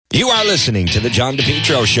You are listening to the John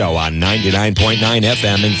DePetro Show on 99.9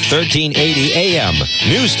 FM and 1380 AM.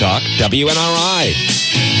 News Talk, WNRI.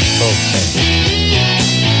 Okay.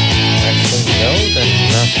 Actually, no, that's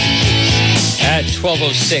not the case. At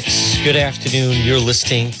 12:06, good afternoon. You're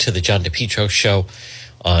listening to the John DePetro Show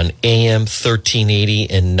on AM 1380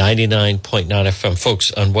 and 99.9 FM.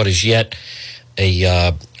 Folks, on what is yet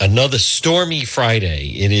another stormy Friday.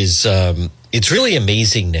 It is, it's really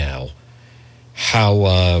amazing now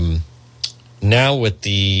how now with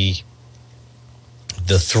the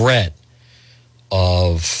threat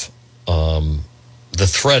of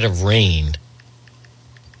rain,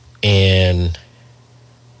 and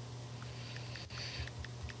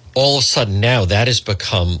all of a sudden now that has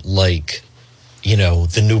become like, you know,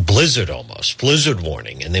 the new blizzard, almost blizzard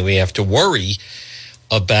warning, and then we have to worry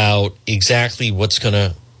about exactly what's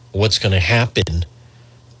gonna happen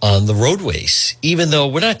on the roadways, even though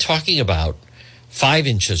we're not talking about 5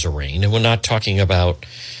 inches of rain, and we're not talking about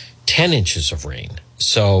 10 inches of rain.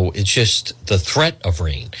 So it's just the threat of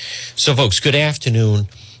rain. So, folks, good afternoon.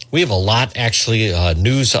 We have a lot, actually,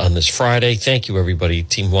 news on this Friday. Thank you, everybody,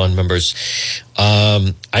 Team One members.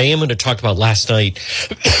 I am going to talk about last night.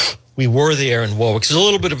 We were there in Warwick. It's a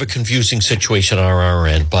little bit of a confusing situation on our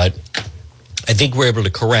end, but I think we're able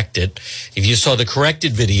to correct it. If you saw the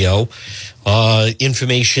corrected video,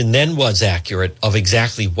 information then was accurate of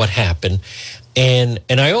exactly what happened. And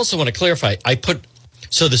I also want to clarify,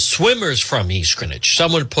 so the swimmers from East Greenwich,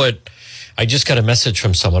 I just got a message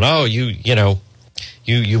from someone,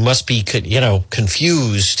 you must be,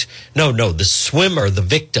 confused. No, the swimmer, the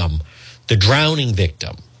victim, the drowning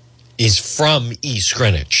victim is from East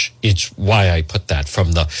Greenwich. It's why I put that,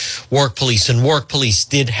 from the Warwick Police. And Warwick Police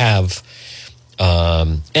did have,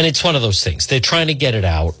 and it's one of those things. They're trying to get it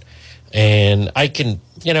out. And I can,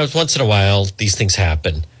 once in a while, these things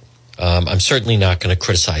happen. I'm certainly not going to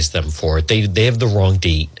criticize them for it. They have the wrong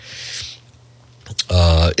date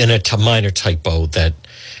in a minor typo that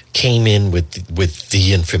came in with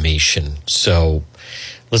the information. So,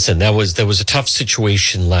 listen, there was a tough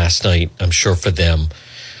situation last night, I'm sure, for them,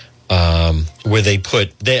 where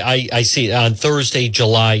I see on Thursday,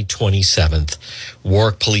 July 27th,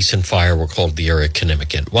 Warwick Police and Fire were called to the area of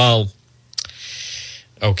Connecticut. Well,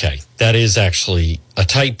 okay, that is actually a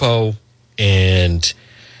typo, and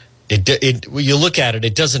when you look at it,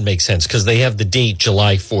 it doesn't make sense because they have the date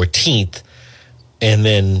July 14th, and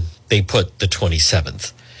then they put the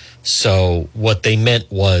 27th. So what they meant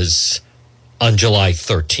was on July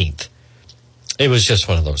 13th. It was just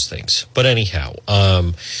one of those things. But anyhow,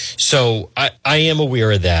 so I am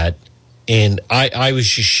aware of that, and I was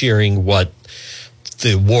just sharing what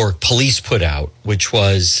the Warwick Police put out, which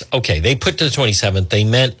was, okay, they put the 27th. They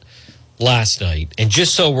meant last night. And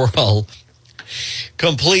just so we're all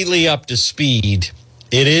completely up to speed,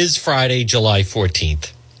 it is Friday, July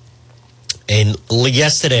 14th. And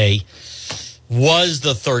yesterday was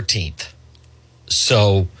the 13th.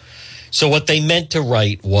 So what they meant to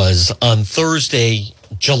write was on Thursday,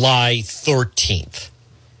 July 13th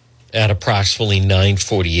at approximately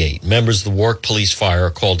 9:48. Members of the Warwick Police Fire are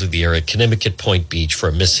called to the area at Connecticut Point Beach for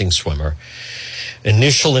a missing swimmer.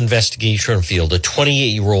 Initial investigation revealed a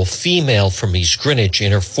 28-year-old female from East Greenwich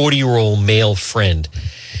and her 40-year-old male friend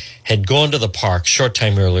had gone to the park short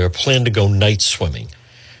time earlier, planned to go night swimming.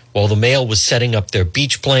 While the male was setting up their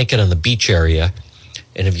beach blanket on the beach area,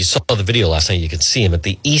 and if you saw the video last night, you could see him at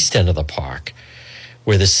the east end of the park,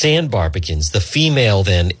 where the sandbar begins, the female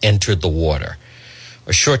then entered the water.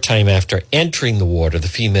 A short time after entering the water, the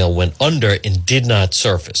female went under and did not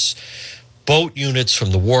surface. Boat units from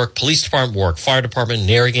the Warwick Police Department, Warwick Fire Department, and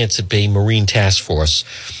Narragansett Bay Marine Task Force,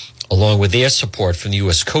 along with their support from the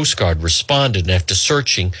U.S. Coast Guard, responded, and after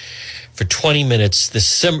searching for 20 minutes, the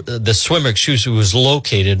swimmer, was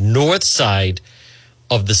located north side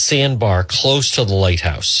of the sandbar close to the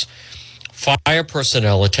lighthouse. Fire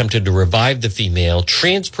personnel attempted to revive the female,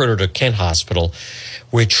 transport her to Kent Hospital,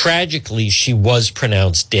 where tragically she was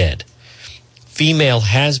pronounced dead. Female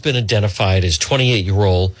has been identified as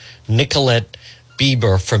 28-year-old Nicolette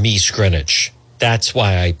Bieber from East Greenwich. That's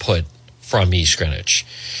why I put from East Greenwich.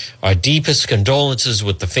 Our deepest condolences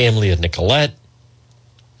with the family of Nicolette.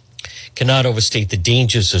 Cannot overstate the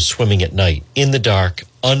dangers of swimming at night in the dark,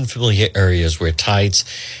 unfamiliar areas where tides,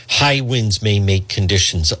 high winds may make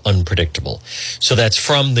conditions unpredictable. So that's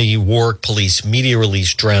from the Warwick Police media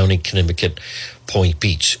release, drowning Connecticut Point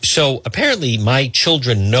Beach. So apparently my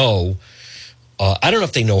children know, I don't know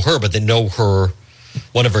if they know her, but they know her,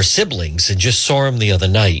 one of her siblings, and just saw him the other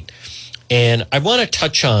night. And I want to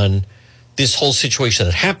touch on this whole situation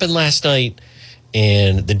that happened last night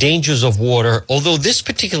and the dangers of water. Although this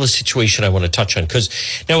particular situation I want to touch on, because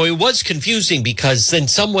now it was confusing because then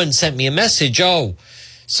someone sent me a message, oh,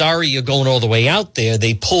 sorry you're going all the way out there.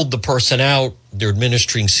 They pulled the person out. They're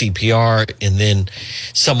administering CPR. And then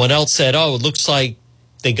someone else said, oh, it looks like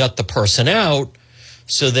they got the person out.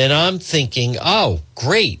 So then I'm thinking, oh,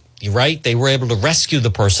 great. You're right. They were able to rescue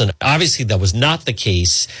the person. Obviously, that was not the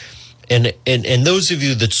case. And those of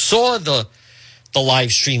you that saw the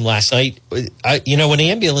live stream last night, an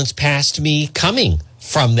ambulance passed me coming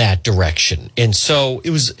from that direction. And so it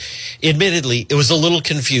was, admittedly, it was a little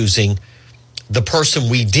confusing. The person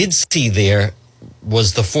we did see there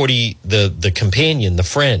was the companion, the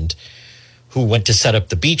friend, who went to set up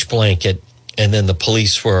the beach blanket, and then the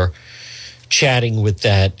police were chatting with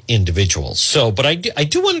that individual. So, but I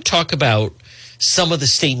do want to talk about some of the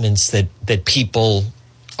statements that people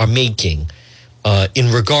are making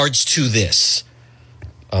in regards to this.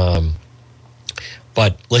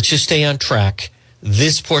 But let's just stay on track.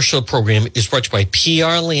 This portion of the program is brought to you by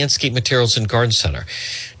PR Landscape Materials and Garden Center.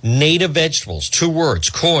 Native vegetables, 2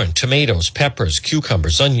 words, corn, tomatoes, peppers,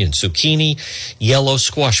 cucumbers, onions, zucchini, yellow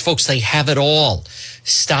squash. Folks, they have it all.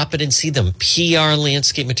 Stop it and see them. PR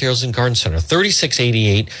Landscape Materials and Garden Center,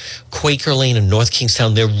 3688 Quaker Lane in North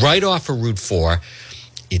Kingstown. They're right off of Route 4.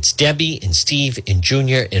 It's Debbie and Steve and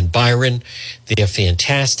Junior and Byron. They're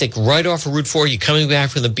fantastic. Right off of Route 4, you're coming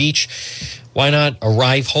back from the beach. Why not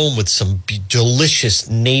arrive home with some delicious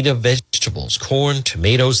native vegetables, corn,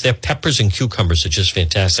 tomatoes. Their peppers and cucumbers are just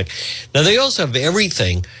fantastic. Now, they also have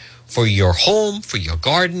everything for your home, for your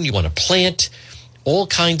garden. You want to plant all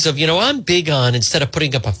kinds of, I'm big on, instead of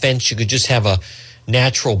putting up a fence, you could just have a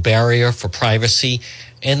natural barrier for privacy.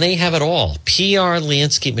 And they have it all. PR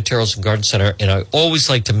Landscape Materials and Garden Center. And I always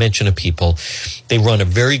like to mention to people, they run a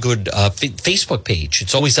very good Facebook page.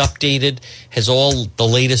 It's always updated, has all the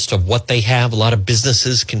latest of what they have. A lot of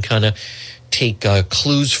businesses can kind of take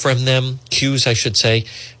cues, I should say.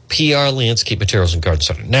 PR Landscape Materials and Garden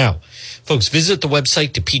Center. Now, folks, visit the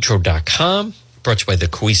website, DePetro.com. Brought to you by the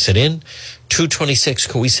Coesit Inn, 226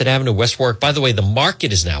 Coesit Avenue, West Warwick. By the way, the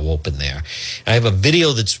market is now open there. I have a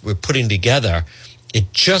video we're putting together.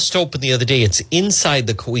 It just opened the other day. It's inside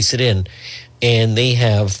the Coesit Inn, and they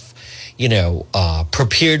have,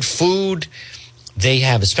 prepared food. They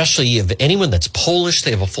have, especially if anyone that's Polish,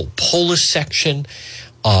 they have a full Polish section,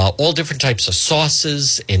 all different types of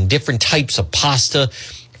sauces and different types of pasta,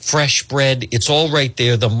 fresh bread. It's all right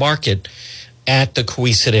there, the market at the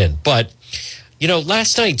Coesit Inn. But,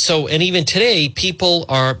 last night, and even today, people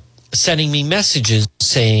are sending me messages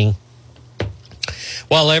saying,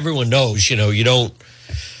 well, everyone knows, you don't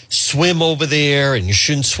swim over there and you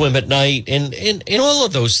shouldn't swim at night and all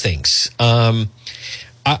of those things.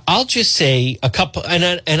 I'll just say a couple, and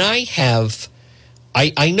I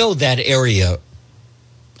know that area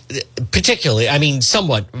particularly,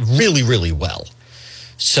 somewhat really, really well.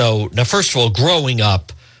 So now, first of all, growing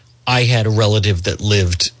up, I had a relative that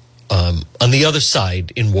lived on the other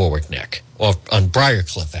side in Warwick Neck, or on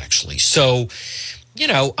Briarcliff, actually. So,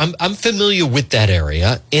 I'm familiar with that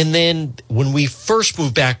area. And then when we first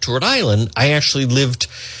moved back to Rhode Island, I actually lived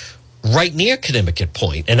right near Connecticut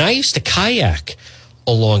Point, and I used to kayak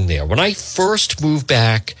along there. When I first moved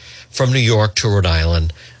back from New York to Rhode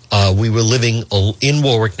Island, we were living in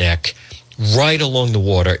Warwick Neck, right along the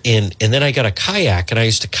water. And then I got a kayak, and I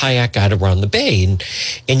used to kayak out around the bay,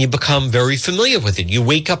 and you become very familiar with it. You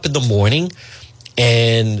wake up in the morning,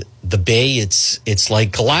 and the bay, it's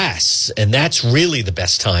like glass, and that's really the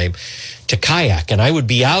best time to kayak. And I would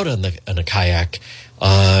be out on a kayak,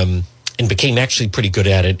 and became actually pretty good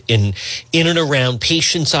at it in and around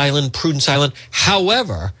Patience Island, Prudence Island.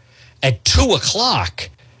 However, at 2:00,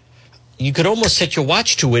 you could almost set your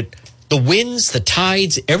watch to it. The winds, the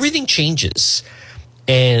tides, everything changes.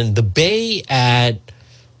 And the bay at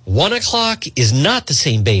 1:00 is not the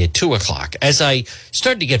same bay at 2:00. As I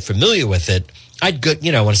started to get familiar with it, I'd go,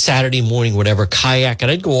 on a Saturday morning, whatever, kayak, and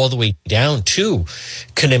I'd go all the way down to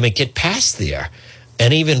Connecticut, past there,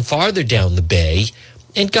 and even farther down the bay,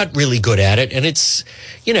 and got really good at it. And it's,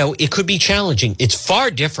 it could be challenging. It's far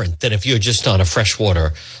different than if you're just on a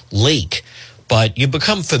freshwater lake. But you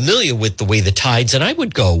become familiar with the way the tides, and I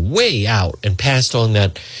would go way out and past on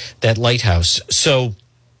that lighthouse. So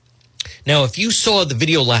now, if you saw the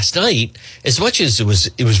video last night, as much as it was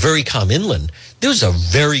very calm inland, there was a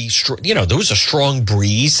very there was a strong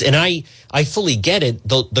breeze, and I fully get it.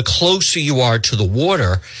 The closer you are to the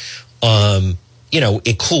water,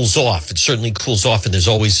 it cools off. It certainly cools off, and there's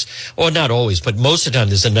always, or not always, but most of the time,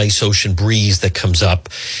 there's a nice ocean breeze that comes up.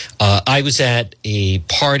 I was at a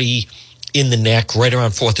party in the neck right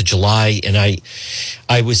around 4th of July. And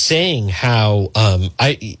I was saying how,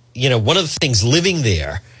 one of the things living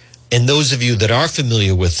there, and those of you that are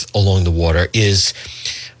familiar with along the water, is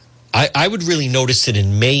I would really notice it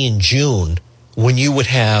in May and June when you would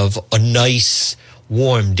have a nice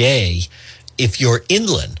warm day if you're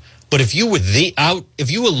inland. But if you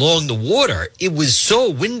were along the water, it was so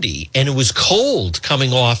windy and it was cold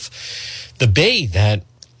coming off the bay that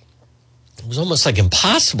it was almost like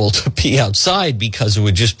impossible to be outside because it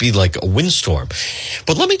would just be like a windstorm.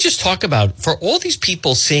 But let me just talk about, for all these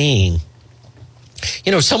people saying,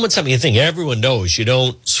 someone sent me a thing, everyone knows you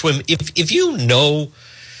don't swim. If you know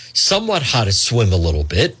somewhat how to swim a little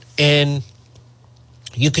bit and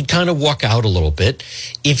you could kind of walk out a little bit.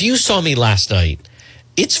 If you saw me last night,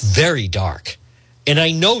 it's very dark. And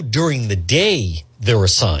I know during the day there are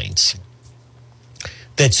signs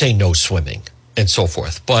that say no swimming and so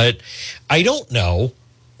forth. But I don't know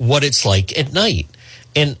what it's like at night.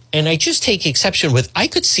 And I just take exception with, I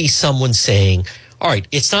could see someone saying, all right,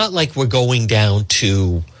 it's not like we're going down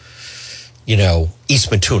to,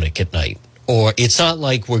 East Matunic at night. Or it's not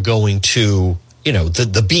like we're going to,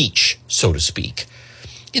 the beach, so to speak.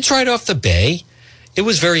 It's right off the bay. It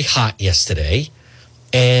was very hot yesterday.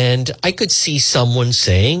 And I could see someone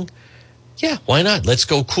saying, yeah, why not? Let's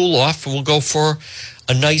go cool off and we'll go for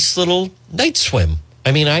a nice little night swim.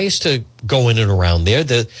 I mean, I used to go in and around there.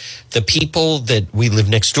 The people that we live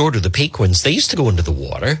next door to, the Paquins, they used to go into the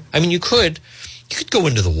water. I mean, you could go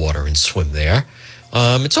into the water and swim there.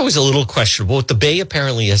 It's always a little questionable. The bay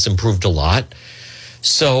apparently has improved a lot.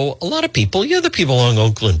 So a lot of people, the people along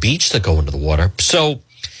Oakland Beach that go into the water. So,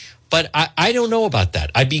 but I don't know about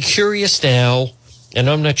that. I'd be curious now, and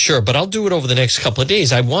I'm not sure, but I'll do it over the next couple of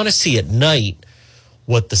days. I want to see at night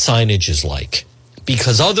what the signage is like.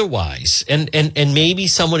 Because otherwise, and maybe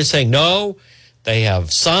someone is saying, no, they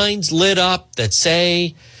have signs lit up that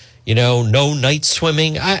say, no night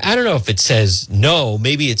swimming. I don't know if it says no.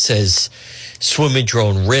 Maybe it says swim at your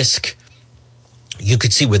own risk. You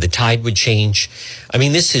could see where the tide would change. I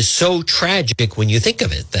mean, this is so tragic when you think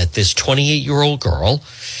of it, that this 28-year-old girl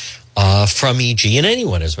from EG, and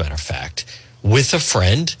anyone, as a matter of fact, with a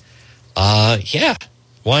friend,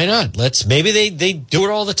 why not? Maybe they do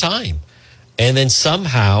it all the time. And then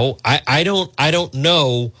somehow, I don't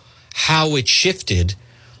know how it shifted.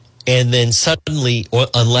 And then suddenly,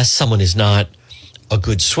 unless someone is not a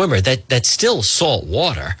good swimmer, that's still salt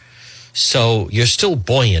water. So you're still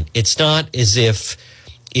buoyant. It's not as if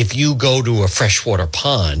you go to a freshwater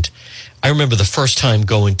pond. I remember the first time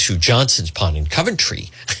going to Johnson's Pond in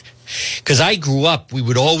Coventry. Because I grew up, we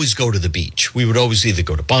would always go to the beach. We would always either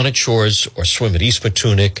go to Bonnet Shores or swim at East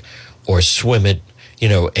Matunic or swim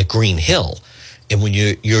at Green Hill. And when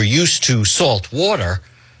you're used to salt water,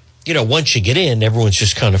 once you get in, everyone's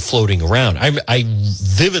just kind of floating around. I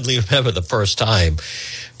vividly remember the first time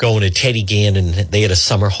going to Teddy Gannon. They had a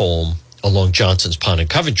summer home along Johnson's Pond in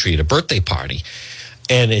Coventry at a birthday party.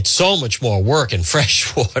 And it's so much more work in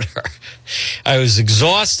freshwater. I was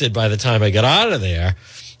exhausted by the time I got out of there.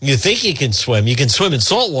 You think you can swim. You can swim in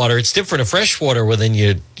salt water. It's different in freshwater where then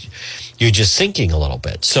you're just sinking a little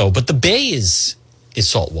bit. So, but the bay is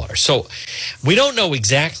salt water. So we don't know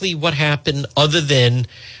exactly what happened other than,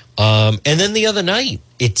 and then the other night,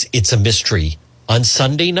 it's a mystery on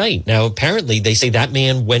Sunday night. Now, apparently they say that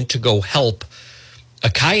man went to go help a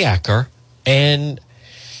kayaker, and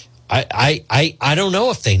I don't know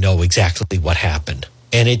if they know exactly what happened.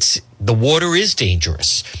 And the water is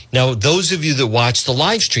dangerous. Now, those of you that watched the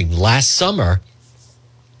live stream last summer,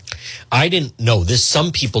 I didn't know this.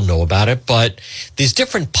 Some people know about it, but there's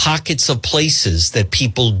different pockets of places that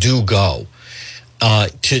people do go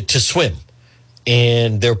to swim.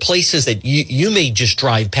 And there are places that you may just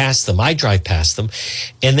drive past them. I drive past them.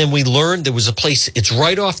 And then we learned there was a place, it's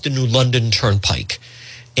right off the New London Turnpike.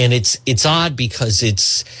 And it's odd because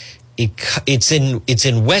it's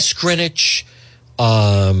in West Greenwich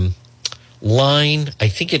line. I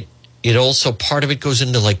think it also, part of it goes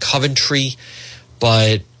into like Coventry,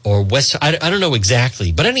 or West, I don't know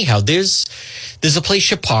exactly. But anyhow, there's a place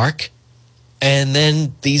you park, and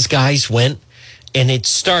then these guys went, and it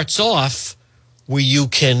starts off where you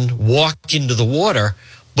can walk into the water,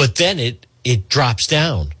 but then it drops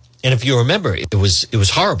down. And if you remember, it was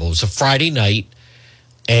horrible. It was a Friday night,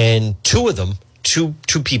 and two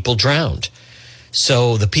people drowned.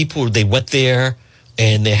 So the people, they went there,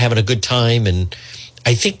 and they're having a good time, and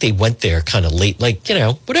I think they went there kind of late, like,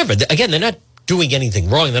 whatever. Again, they're not doing anything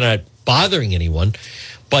wrong. They're not bothering anyone,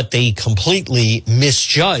 but they completely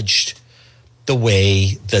misjudged the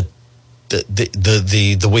way that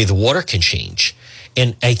the way the water can change.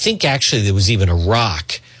 And I think actually there was even a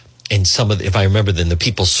rock and some of if I remember, then the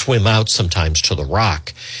people swim out sometimes to the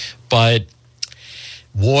rock. But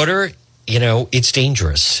water, it's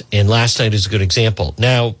dangerous. And last night is a good example.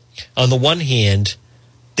 Now, on the one hand,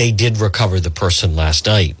 they did recover the person last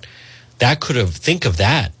night. Think of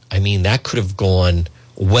that. I mean, that could have gone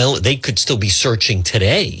well. They could still be searching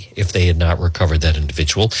today if they had not recovered that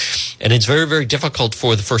individual. And it's very, very difficult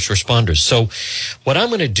for the first responders. So what I'm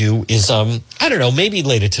going to do is, I don't know, maybe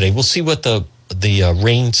later today, we'll see what the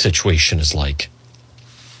rain situation is like.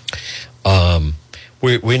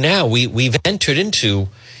 We've entered into,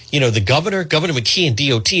 the Governor McKee and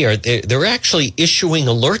DOT they're actually issuing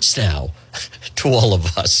alerts now to all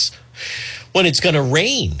of us when it's going to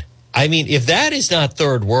rain. I mean, if that is not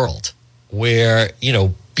third world, where,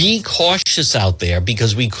 be cautious out there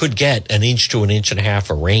because we could get an inch to an inch and a half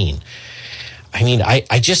of rain. I mean,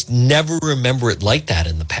 I just never remember it like that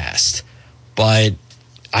in the past. But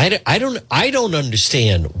I don't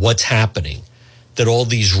understand what's happening that all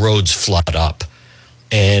these roads flood up.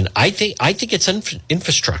 And I think it's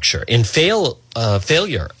infrastructure and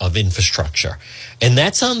failure of infrastructure. And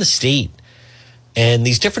that's on the state. And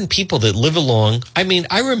these different people that live along, I mean,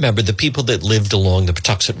 I remember the people that lived along the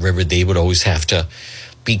Patuxent River, they would always have to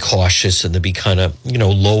be cautious and there'd be kind of,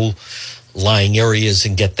 low-lying areas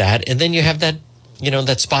and get that. And then you have that,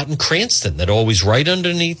 that spot in Cranston that always right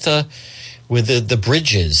underneath with the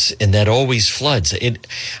bridges, and that always floods.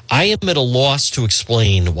 I am at a loss to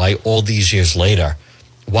explain why all these years later,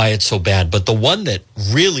 why it's so bad. But the one that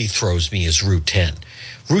really throws me is Route 10.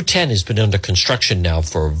 Route 10 has been under construction now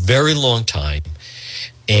for a very long time.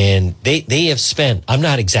 And they have spent, I'm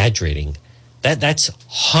not exaggerating, that's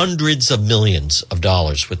hundreds of millions of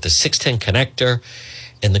dollars with the 610 connector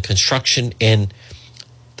and the construction. And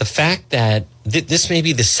the fact that this may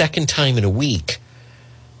be the second time in a week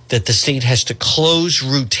that the state has to close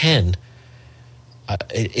Route 10.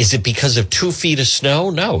 Is it because of 2 feet of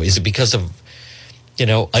snow? No. Is it because of,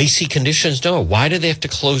 icy conditions? No. Why do they have to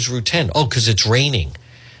close Route 10? Oh, because it's raining.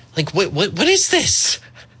 Like, what is this?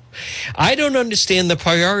 I don't understand the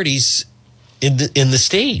priorities in the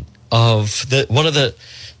state of one of the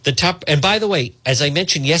top. And by the way, as I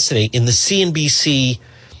mentioned yesterday, in the CNBC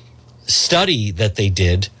study that they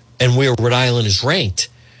did, and where Rhode Island is ranked,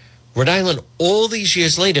 Rhode Island, all these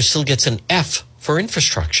years later, still gets an F for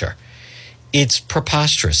infrastructure. It's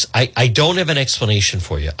preposterous. I don't have an explanation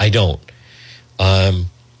for you. I don't.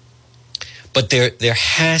 But there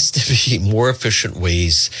has to be more efficient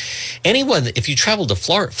ways. If you travel to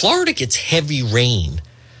Florida gets heavy rain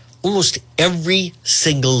almost every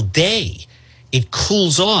single day. It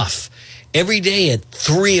cools off. Every day at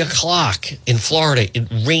 3 o'clock in Florida, it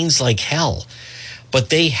rains like hell. But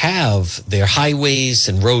they have their highways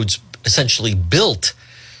and roads essentially built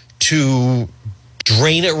to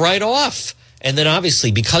drain it right off. And then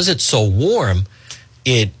obviously, because it's so warm,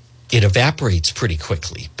 it evaporates pretty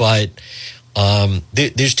quickly. But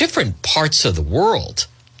there's different parts of the world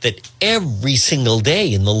that every single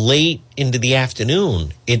day in the late into the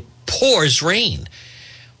afternoon, it pours rain.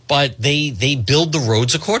 But they build the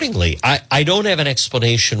roads accordingly. I don't have an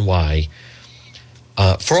explanation why.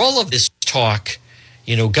 For all of this talk,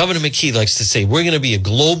 Governor McKee likes to say, we're going to be a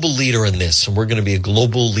global leader in this and we're going to be a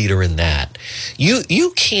global leader in that.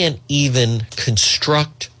 You can't even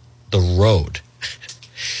construct the road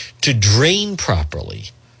to drain properly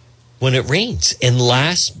when it rains. And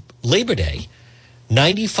last Labor Day,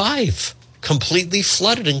 95 completely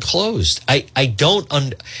flooded and closed. I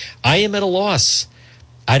am at a loss.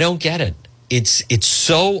 I don't get it. It's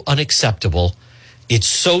so unacceptable. It's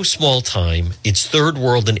so small time. It's third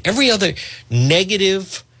world and every other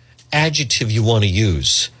negative adjective you want to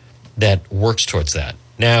use that works towards that.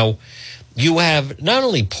 Now, you have not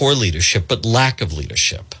only poor leadership, but lack of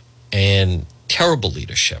leadership and terrible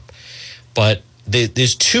leadership. But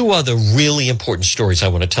there's 2 other really important stories I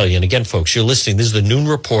want to tell you. And again, folks, you're listening. This is the Noon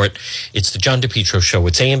Report. It's the John DePetro Show.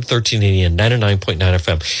 It's AM 1380 and 99.9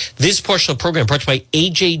 FM. This portion of the program brought to you by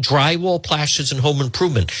AJ Drywall, Plasters, and Home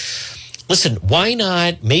Improvement. Listen, why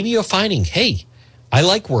not? Maybe you're finding, hey, I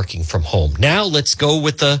like working from home. Now let's go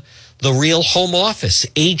with the real home office.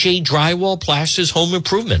 AJ Drywall, Plasters, Home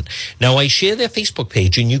Improvement. Now I share their Facebook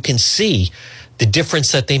page and you can see the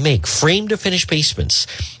difference that they make. Frame to finish basements,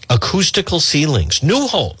 acoustical ceilings, new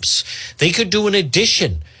homes. They could do an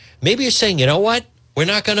addition. Maybe you're saying, you know what? We're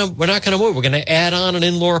not gonna move. We're going to add on an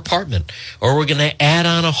in-law apartment, or we're going to add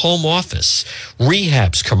on a home office.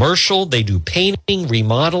 Rehabs, commercial. They do painting,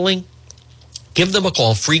 remodeling. Give them a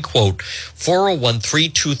call, free quote,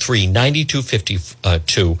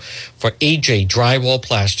 401-323-9252 for AJ Drywall,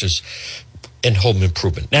 Plasters, and Home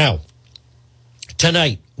Improvement. Now,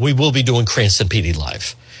 tonight, we will be doing Cranston PD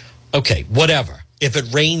Live. Okay, whatever. If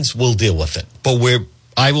it rains, we'll deal with it. But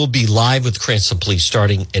I will be live with Cranston Police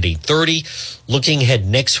starting at 8:30. Looking ahead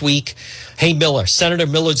next week. Hey, Miller, Senator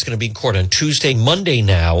Millard's going to be in court on Tuesday. Monday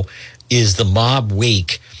now is the mob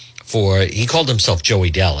wake for, he called himself Joey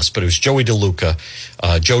Dallas, but it was Joey DeLuca,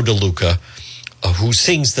 Joe DeLuca, who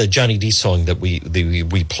sings the Johnny D song that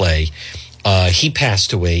we play. He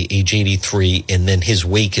passed away, age 83, and then his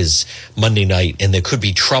wake is Monday night, and there could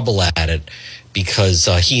be trouble at it because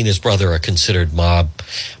he and his brother are considered mob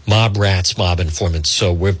rats, mob informants.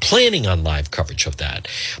 So we're planning on live coverage of that.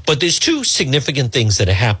 But there's two significant things that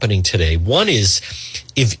are happening today. One is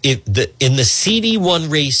in the CD1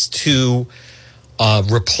 race to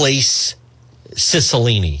replace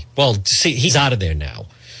Cicilline. Well, see, he's out of there now.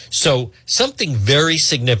 So something very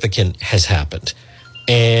significant has happened,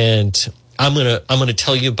 and I'm gonna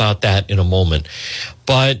tell you about that in a moment.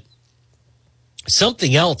 But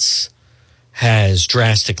something else has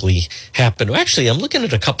drastically happened. Actually, I'm looking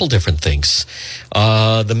at a couple different things.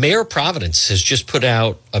 The mayor of Providence has just put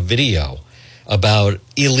out a video about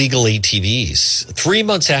illegal ATVs. 3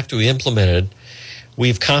 months after we implemented,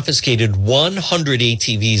 we've confiscated 100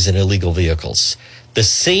 ATVs and illegal vehicles. The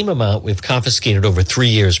same amount we've confiscated over 3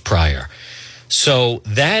 years prior. So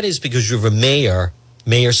that is because you have a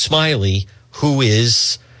Mayor Smiley,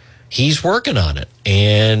 he's working on it,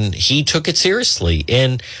 and he took it seriously.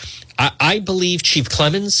 And I believe Chief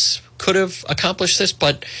Clemens could have accomplished this,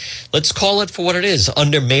 but let's call it for what it is.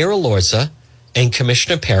 Under Mayor Alorza and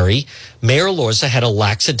Commissioner Perry, Mayor Alorza had a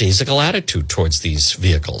lackadaisical attitude towards these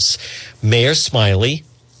vehicles. Mayor Smiley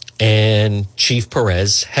and Chief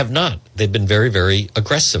Perez have not. They've been very, very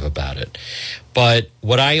aggressive about it. But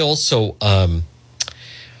what I also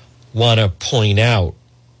want to point out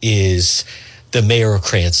is the mayor of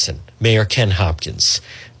Cranston, Mayor Ken Hopkins.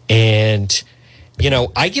 And,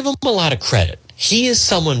 I give him a lot of credit. He is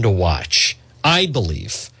someone to watch, I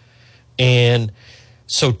believe. And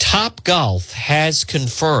so Top Golf has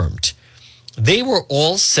confirmed they were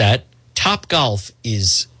all set. Top Golf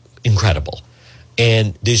is incredible.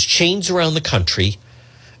 And there's chains around the country.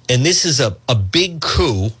 And this is a big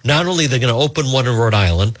coup. Not only are they going to open one in Rhode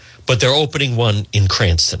Island, but they're opening one in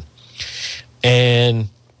Cranston. And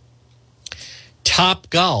Top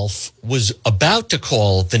Golf was about to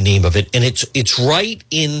call the name of it, and it's right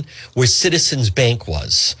in where Citizens Bank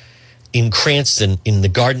was in Cranston, in the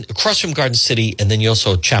garden, across from Garden City, and then you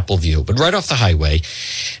also have Chapel View, but right off the highway.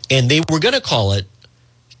 And they were going to call it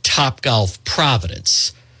Top Golf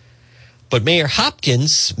Providence, but Mayor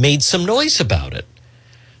Hopkins made some noise about it,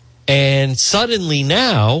 and suddenly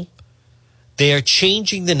now they are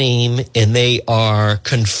changing the name, and they are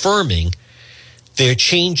confirming they're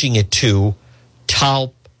changing it to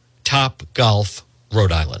Top Golf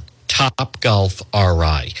Rhode Island, Top Golf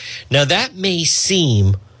RI. Now, that may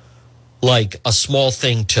seem like a small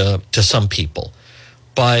thing to some people,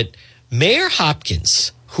 but Mayor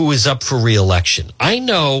Hopkins, who is up for re-election,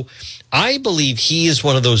 I believe he is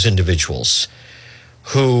one of those individuals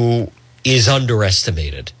who is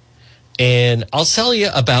underestimated. And I'll tell you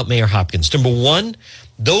about Mayor Hopkins. Number one,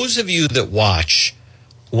 those of you that watch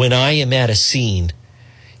when I am at a scene,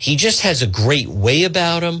 he just has a great way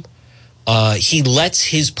about him. He lets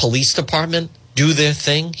his police department do their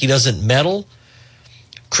thing. He doesn't meddle.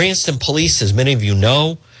 Cranston Police, as many of you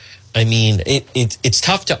know, it's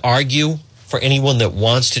tough to argue for anyone that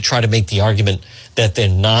wants to try to make the argument that they're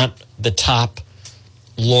not the top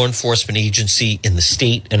law enforcement agency in the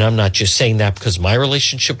state. And I'm not just saying that because of my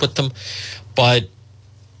relationship with them. But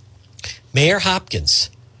Mayor Hopkins,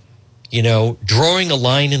 drawing a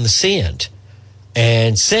line in the sand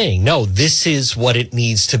and saying, no, this is what it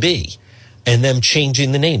needs to be, and them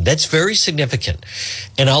changing the name. That's very significant.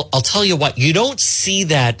 And I'll tell you what, you don't see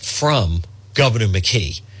that from Governor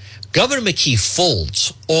McKee. Governor McKee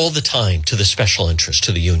folds all the time to the special interest,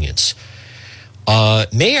 to the unions.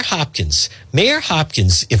 Mayor Hopkins,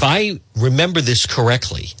 if I remember this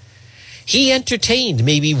correctly, he entertained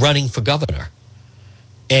maybe running for governor.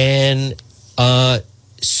 And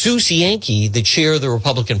Susie Yankee, the chair of the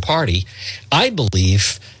Republican Party, I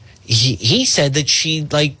believe he said that she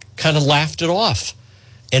kind of laughed it off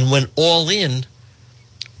and went all in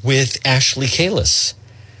with Ashley Kalis.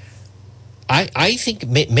 I think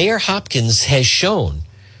Mayor Hopkins has shown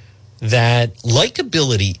that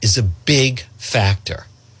likability is a big factor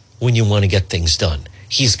when you want to get things done.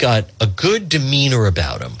 He's got a good demeanor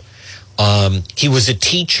about him. He was a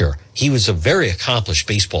teacher. He was a very accomplished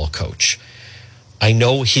baseball coach. I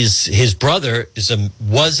know his brother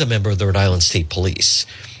was a member of the Rhode Island State Police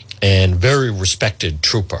and very respected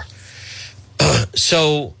trooper.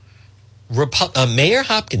 So Mayor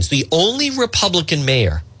Hopkins, the only Republican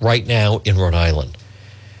mayor right now in Rhode Island.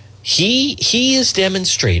 He is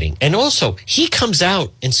demonstrating, and also he comes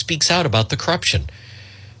out and speaks out about the corruption,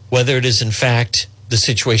 whether it is in fact the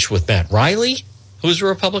situation with Matt Riley, who's a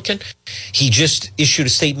Republican. He just issued a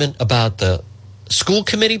statement about the school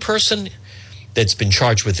committee person that's been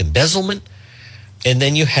charged with embezzlement. And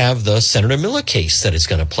then you have the Senator Miller case that is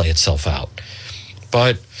going to play itself out.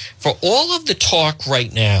 But for all of the talk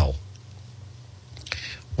right now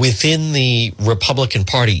within the Republican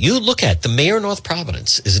Party, you look at the mayor of North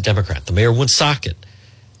Providence is a Democrat. The mayor of Woonsocket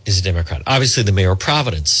is a Democrat. Obviously, the mayor of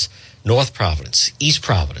Providence, North Providence, East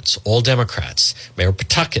Providence, all Democrats. Mayor of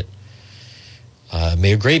Pawtucket,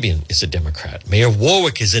 Mayor Grabian is a Democrat. Mayor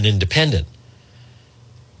Warwick is an independent.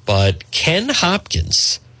 But Ken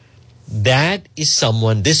Hopkins, that is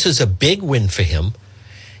someone, this is a big win for him.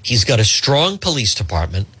 He's got a strong police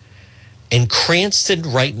department. And Cranston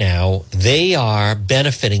right now, they are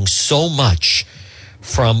benefiting so much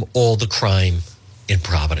from all the crime in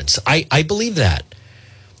Providence. I believe that.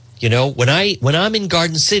 You know, when I'm in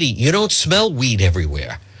Garden City, you don't smell weed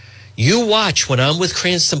everywhere. You watch when I'm with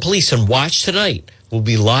Cranston Police, and watch tonight. We'll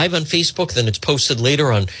be live on Facebook, then it's posted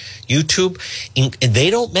later on YouTube. And they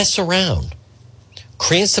don't mess around.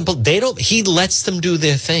 Cranston, he lets them do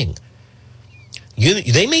their thing.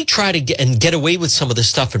 They may try to get away with some of this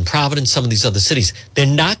stuff in Providence, some of these other cities. They're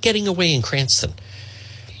not getting away in Cranston.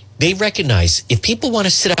 They recognize if people want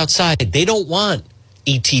to sit outside, they don't want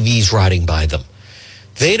ATVs riding by them.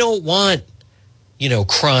 They don't want,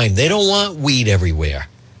 crime. They don't want weed everywhere.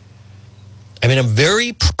 I mean, I'm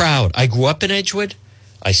very proud. I grew up in Edgewood.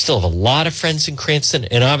 I still have a lot of friends in Cranston.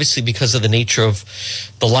 And obviously, because of the nature of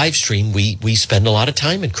the live stream, we spend a lot of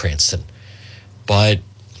time in Cranston. But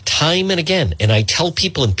time and again, and I tell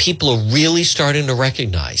people, and people are really starting to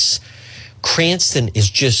recognize, Cranston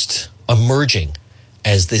is just emerging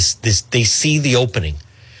as this they see the opening.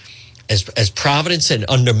 As Providence and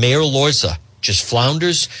under Mayor Lorza just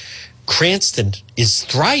flounders, Cranston is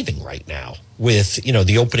thriving right now with,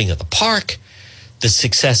 the opening of the park, the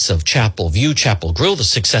success of Chapel View, Chapel Grill, the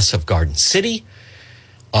success of Garden City,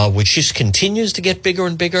 which just continues to get bigger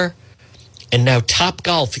and bigger. And now Top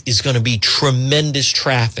Golf is going to be tremendous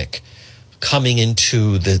traffic coming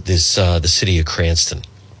into the city of Cranston.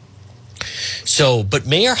 So, but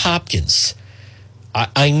Mayor Hopkins,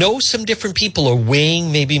 I know some different people are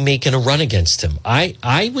weighing maybe making a run against him.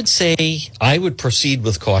 I would say I would proceed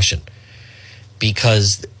with caution,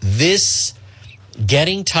 because this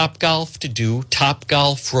getting Top Golf to do Top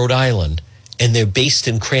Golf Rhode Island, and they're based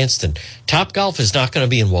in Cranston. Top Golf is not going to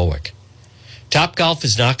be in Warwick. Top Golf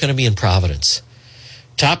is not going to be in Providence.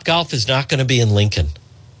 Top Golf is not going to be in Lincoln.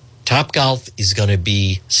 Top Golf is going to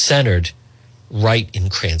be centered right in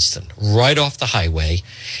Cranston, right off the highway.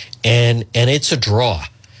 And it's a draw.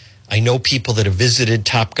 I know people that have visited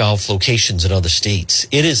Top Golf locations in other states.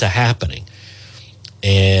 It is a happening.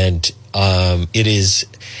 And it is,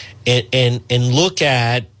 and look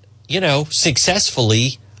at,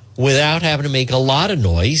 successfully without having to make a lot of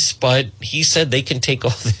noise. But he said they can take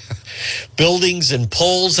all their buildings and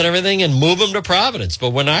poles and everything and move them to Providence.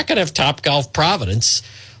 But we're not going to have Top Golf Providence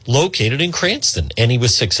located in Cranston. And he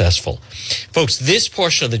was successful. Folks, this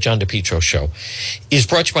portion of the John DePetro Show is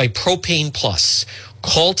brought to you by Propane Plus.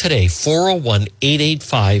 Call today,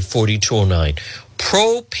 401-885-4209.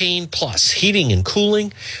 Propane Plus, heating and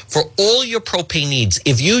cooling for all your propane needs.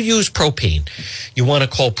 If you use propane, you want to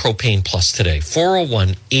call Propane Plus today,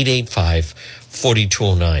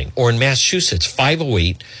 401-885-4209. Or in Massachusetts,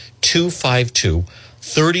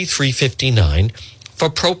 508-252-3359 for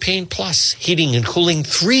Propane Plus, heating and cooling,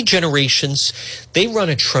 3 generations. They run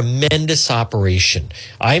a tremendous operation.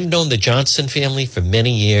 I've known the Johnson family for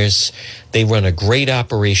many years. They run a great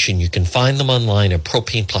operation. You can find them online at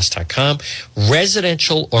propaneplus.com,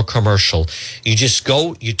 residential or commercial. You just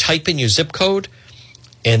go, you type in your zip code,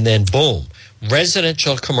 and then boom,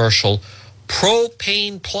 residential, commercial,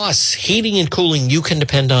 Propane Plus, heating and cooling you can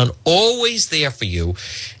depend on, always there for you.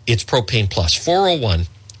 It's Propane Plus,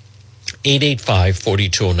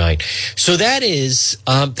 401-885-4209. So that is,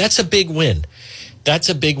 that's a big win. That's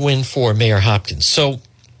a big win for Mayor Hopkins. So,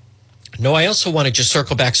 no, I also want to just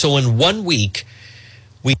circle back. So in 1 week,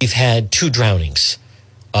 we've had 2 drownings.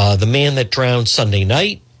 The man that drowned Sunday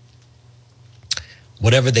night,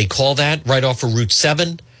 whatever they call that, right off of Route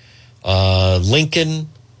 7, Lincoln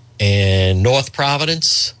and North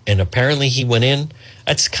Providence, and apparently he went in.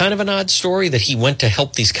 That's kind of an odd story that he went to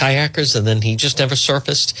help these kayakers and then he just never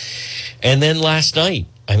surfaced. And then last night,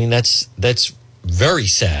 I mean, that's very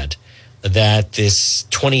sad that this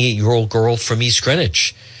 28-year-old girl from East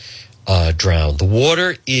Greenwich drowned. The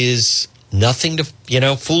water is nothing to,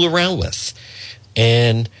 fool around with.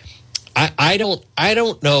 And I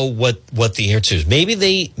don't know what the answer is. Maybe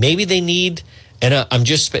they need, and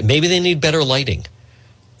maybe they need better lighting,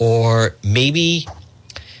 or maybe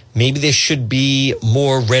there should be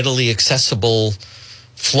more readily accessible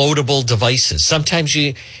floatable devices. Sometimes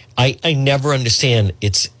I never understand.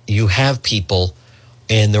 You have people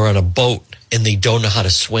and they're on a boat and they don't know how to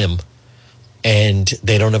swim and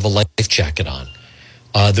they don't have a life jacket on.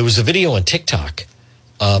 There was a video on TikTok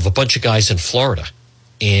of a bunch of guys in Florida,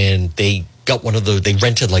 and they got they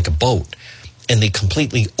rented like a boat, and they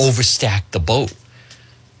completely overstacked the boat,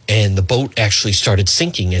 and the boat actually started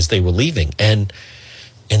sinking as they were leaving, and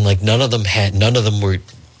like none of them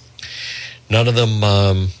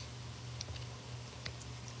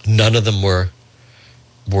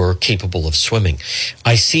were capable of swimming.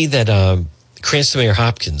 I see that Cranston Mayor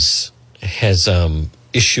Hopkins has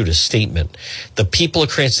issued a statement. The people of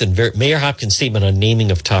Cranston, Mayor Hopkins' statement on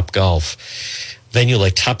naming of Topgolf, venue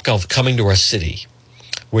like Topgolf coming to our city.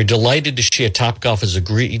 We're delighted to share Topgolf has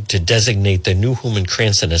agreed to designate their new home in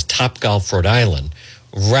Cranston as Topgolf Rhode Island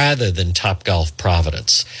rather than Topgolf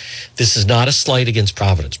Providence. This is not a slight against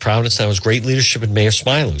Providence. Providence now has great leadership in Mayor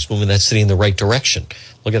Smiley, who's moving that city in the right direction.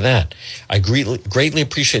 Look at that. I greatly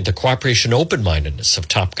appreciate the cooperation and open-mindedness of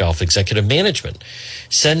Topgolf executive management.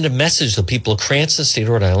 Send a message to the people of Cranston, State of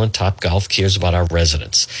Rhode Island. Topgolf cares about our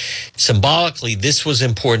residents. Symbolically, this was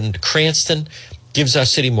important. Cranston gives our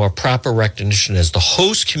city more proper recognition as the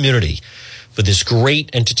host community for this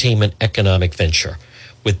great entertainment economic venture.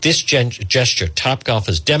 With this gesture, Topgolf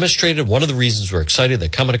has demonstrated one of the reasons we're excited they're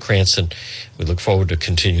coming to Cranston. We look forward to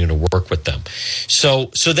continuing to work with them.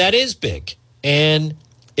 So that is big. And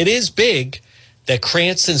it is big that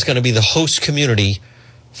Cranston's going to be the host community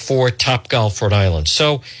for Topgolf Rhode Island.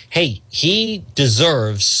 So, hey, he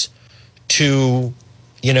deserves to,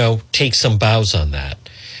 take some bows on that.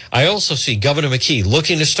 I also see Governor McKee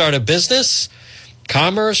looking to start a business.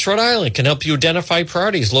 Commerce Rhode Island can help you identify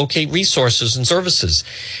priorities, locate resources and services.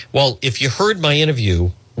 Well, if you heard my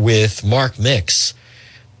interview with Mark Mix,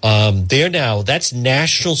 that's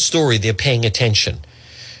national story. They're paying attention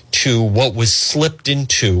to what was slipped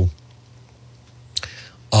into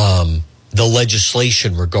the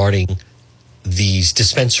legislation regarding these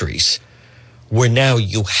dispensaries, where now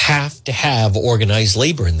you have to have organized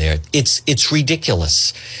labor in there. It's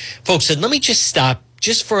ridiculous. Folks, and let me just stop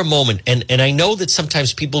just for a moment. And I know that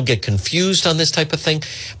sometimes people get confused on this type of thing,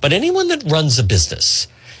 but anyone that runs a business,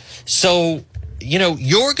 so,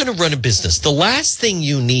 you're going to run a business. The last thing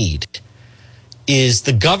you need is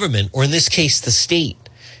the government, or in this case, the state,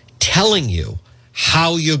 telling you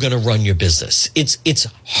how you're going to run your business. It's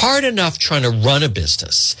hard enough trying to run a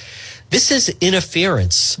business. This is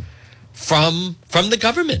interference from the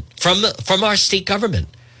government, from our state government.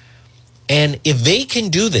 And if they can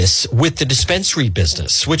do this with the dispensary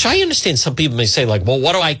business, which I understand some people may say, like, well,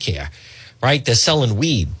 what do I care, right? They're selling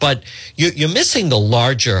weed. But you're missing the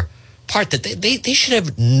larger part, that they should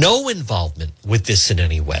have no involvement with this in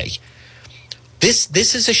any way. This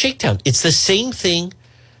is a shakedown. It's the same thing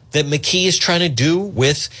that McKee is trying to do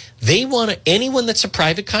they want anyone that's a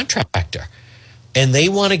private contractor. And they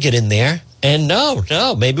want to get in there. And no,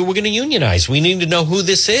 maybe we're going to unionize. We need to know who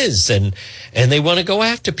this is. And they want to go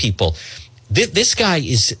after people. This guy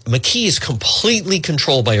McKee is completely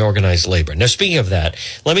controlled by organized labor. Now, speaking of that,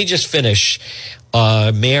 let me just finish.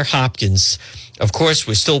 Mayor Hopkins, of course,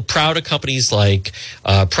 we're still proud of companies like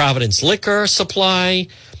Providence Liquor Supply,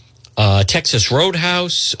 Texas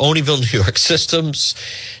Roadhouse, Oneyville, New York Systems,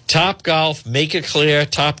 Topgolf. Make it clear,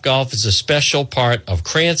 Topgolf is a special part of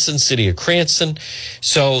Cranston, city of Cranston.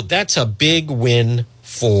 So that's a big win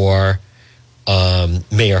for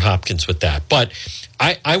Mayor Hopkins with that. But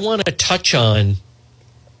I want to touch on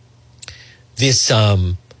this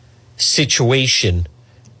situation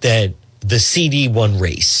that the CD1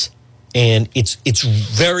 race. And it's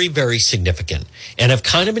very, very significant. And I've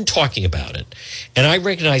kind of been talking about it. And I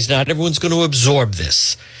recognize not everyone's going to absorb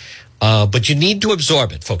this. But you need to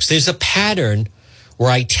absorb it, folks. There's a pattern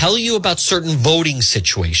where I tell you about certain voting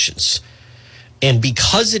situations. And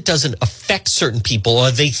because it doesn't affect certain people,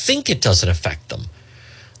 or they think it doesn't affect them,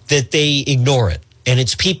 that they ignore it. And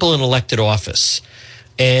it's people in elected office.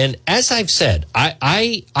 And as I've said,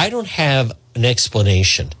 I don't have an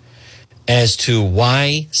explanation as to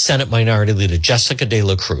why Senate Minority Leader Jessica De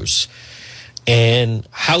La Cruz and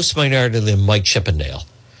House Minority Leader Mike Chippendale,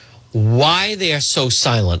 why they are so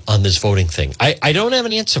silent on this voting thing. I don't have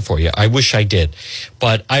an answer for you. I wish I did.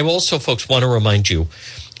 But I also, folks, want to remind you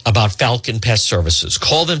about Falcon Pest Services.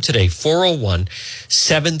 Call them today,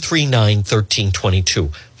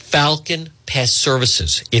 401-739-1322. Falcon Pest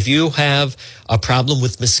Services. If you have a problem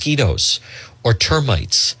with mosquitoes, or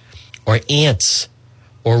termites or ants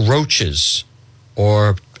or roaches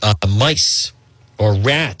or mice or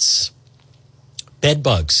rats, bed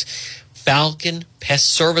bugs, Falcon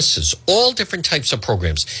Pest Services, all different types of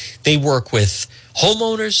programs. They work with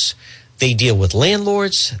homeowners. They deal with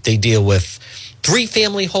landlords. They deal with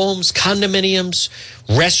 3-family homes, condominiums,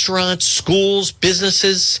 restaurants, schools,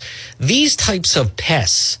 businesses. These types of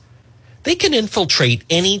pests, they can infiltrate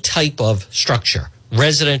any type of structure,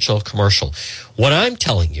 residential, commercial. What I'm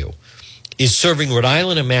telling you is serving Rhode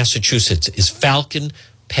Island and Massachusetts is Falcon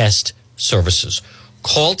Pest Services.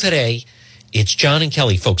 Call today. It's John and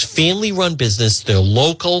Kelly, folks. Family-run business. They're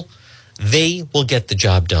local. They will get the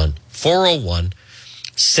job done.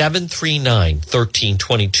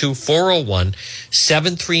 401-739-1322.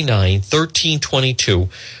 401-739-1322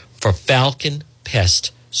 for Falcon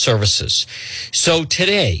Pest Services. So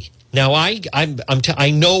today, now I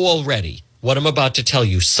know already what I'm about to tell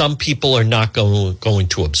you. Some people are not going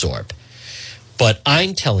to absorb. But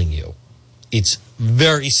I'm telling you, it's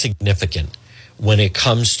very significant when it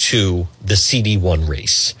comes to the CD1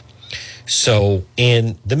 race. So,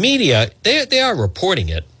 in the media, they are reporting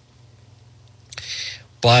it.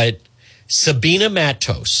 But Sabina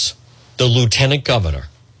Matos, the lieutenant governor,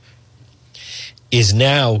 is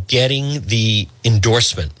now getting the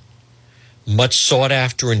endorsement, much sought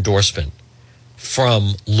after endorsement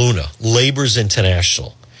from Luna, Labor's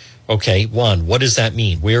International. Okay, Juan, what does that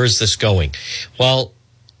mean? Where is this going? Well,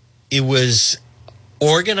 it was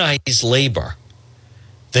organized labor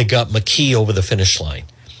that got McKee over the finish line.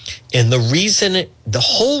 And the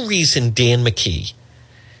whole reason Dan McKee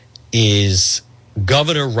is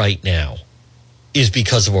governor right now is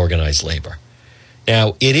because of organized labor.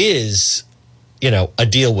 Now, it is, a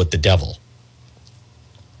deal with the devil.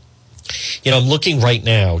 I'm looking right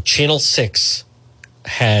now, Channel 6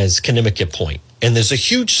 has Connecticut Point, and there's a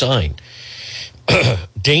huge sign,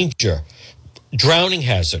 danger, drowning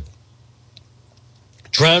hazard.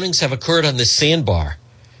 Drownings have occurred on this sandbar.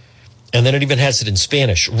 And then it even has it in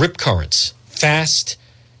Spanish. Rip currents, fast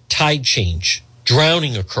tide change,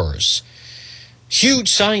 drowning occurs.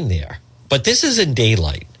 Huge sign there. But this is in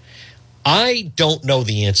daylight. I don't know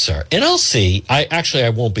the answer. And I'll see. I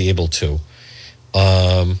won't be able to.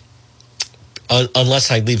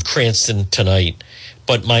 Unless I leave Cranston tonight.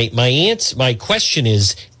 But my question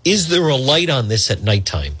is there a light on this at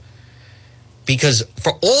nighttime? Because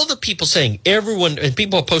for all the people saying, everyone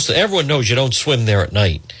knows you don't swim there at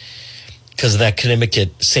night because of that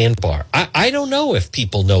Connecticut sandbar. I don't know if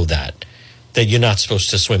people know that you're not supposed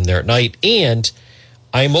to swim there at night. And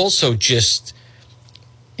I'm also just,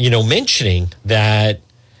 mentioning that,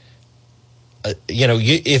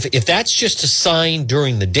 if that's just a sign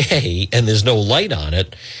during the day and there's no light on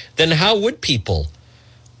it, then how would people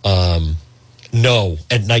know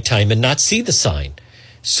at nighttime and not see the sign?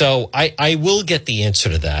 So I will get the answer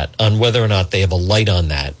to that on whether or not they have a light on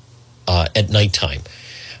that at nighttime.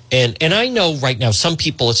 And I know right now some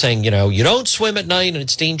people are saying, you don't swim at night and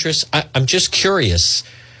it's dangerous. I'm just curious.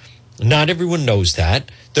 Not everyone knows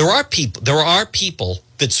that. There are people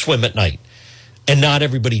that swim at night and not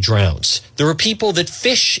everybody drowns. There are people that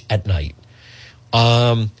fish at night.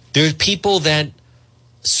 There's people that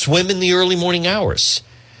swim in the early morning hours,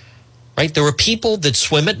 right? There are people that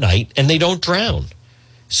swim at night and they don't drown.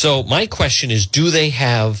 So my question is,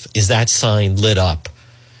 is that sign lit up?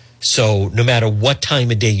 So no matter what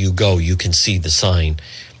time of day you go, you can see the sign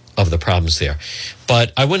of the problems there.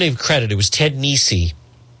 But I want to give credit. It was Ted Nesi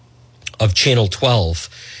of Channel 12,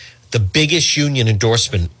 the biggest union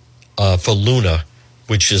endorsement for Luna,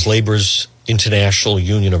 which is Labor's International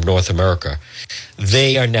Union of North America.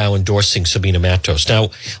 They are now endorsing Sabina Matos.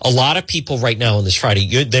 Now, a lot of people right now on this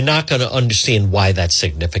Friday, they're not going to understand why that's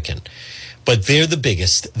significant. But they're the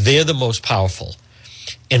biggest. They're the most powerful.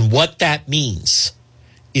 And what that means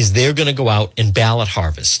is they're going to go out and ballot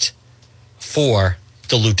harvest for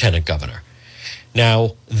the lieutenant governor.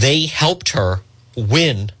 Now, they helped her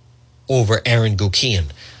win over Aaron Gukian.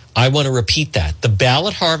 I want to repeat that. The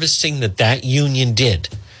ballot harvesting that union did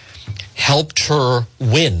helped her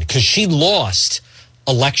win because she lost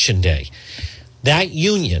election day. That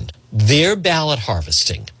union, their ballot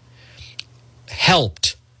harvesting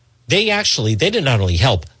helped. They did not only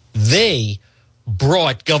help, they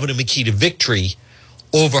brought Governor McKee to victory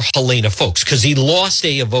over Helena Folks because he lost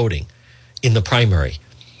day of voting in the primary.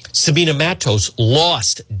 Sabina Matos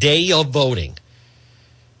lost day of voting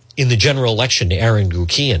in the general election to Aaron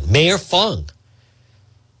Gukian. Mayor Fung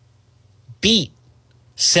beat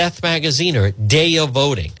Seth Magaziner day of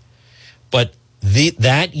voting. But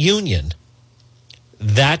that union,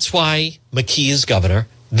 that's why McKee is governor.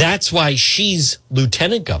 That's why she's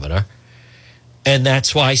lieutenant governor. And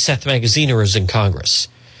that's why Seth Magaziner is in Congress.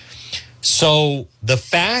 So the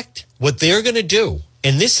fact, what they're going to do,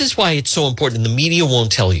 and this is why it's so important, and the media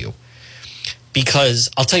won't tell you, because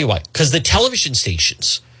I'll tell you why. Because the television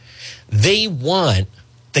stations, they want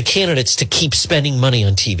the candidates to keep spending money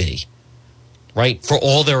on TV, right, for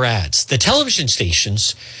all their ads. The television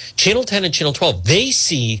stations, Channel 10 and Channel 12, they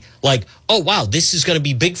see like, oh, wow, this is going to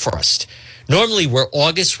be big for us. Normally where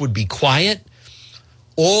August would be quiet,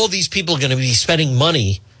 all these people are going to be spending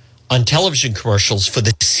money on television commercials for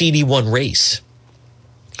the CD1 race.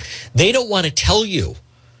 They don't want to tell you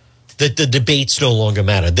that the debates no longer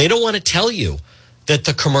matter. They don't want to tell you that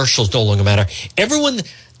the commercials no longer matter. Everyone,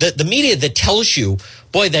 the media that tells you,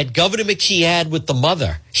 boy, that Governor McKee ad with the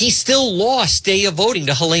mother, he still lost day of voting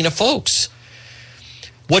to Helena Folks.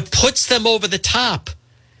 What puts them over the top,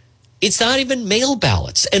 it's not even mail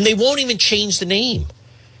ballots, and they won't even change the name.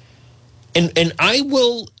 And I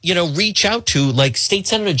will, reach out to like State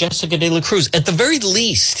Senator Jessica De La Cruz. At the very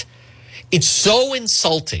least, it's so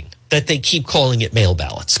insulting that they keep calling it mail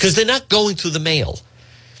ballots because they're not going through the mail.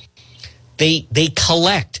 They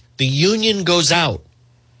collect. The union goes out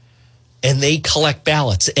and they collect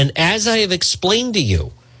ballots. And as I have explained to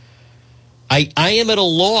you, I am at a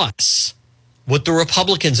loss what the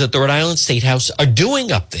Republicans at the Rhode Island State House are doing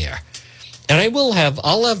up there. And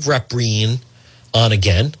I'll have Rep. Breen on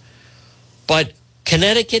again. But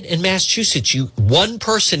Connecticut and Massachusetts, one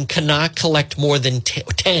person cannot collect more than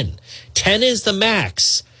 10. 10 is the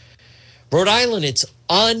max. Rhode Island, it's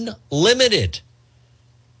unlimited.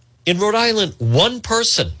 In Rhode Island, one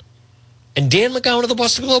person, and Dan McGowan of the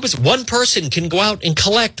Boston Globe, one person can go out and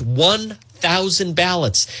collect 1,000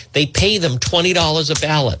 ballots. They pay them $20 a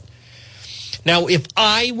ballot. Now, if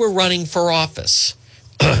I were running for office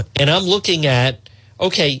and I'm looking at,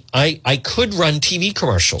 okay, I could run TV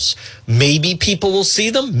commercials. Maybe people will see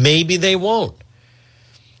them. Maybe they won't.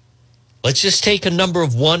 Let's just take a number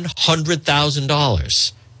of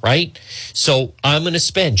 $100,000, right? So I'm going to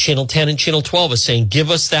spend, Channel 10 and Channel 12 are saying, give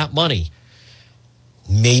us that money.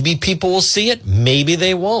 Maybe people will see it. Maybe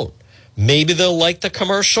they won't. Maybe they'll like the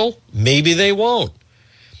commercial. Maybe they won't.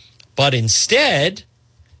 But instead,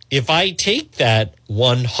 if I take that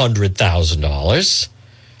 $100,000,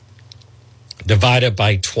 divided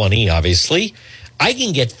by 20, obviously, I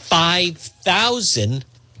can get 5,000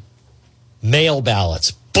 mail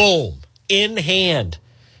ballots. Boom. In hand.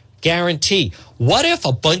 Guarantee. What if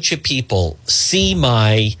a bunch of people see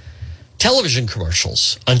my television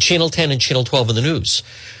commercials on Channel 10 and Channel 12 in the news?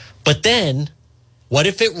 But then, what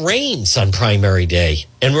if it rains on primary day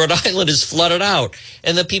and Rhode Island is flooded out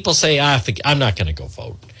and the people say, I'm not going to go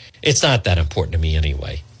vote. It's not that important to me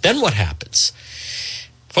anyway. Then what happens?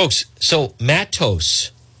 Folks, so Matt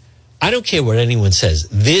Tose, I don't care what anyone says.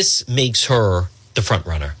 This makes her the front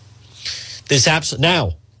runner.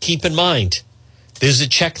 Now, keep in mind, there's a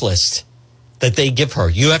checklist that they give her.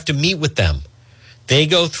 You have to meet with them. They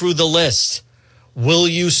go through the list. Will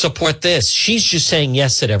you support this? She's just saying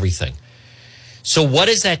yes at everything. So what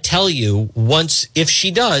does that tell you? If she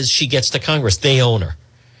does, she gets to Congress. They own her.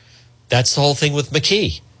 That's the whole thing with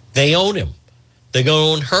McKee. They own him. They're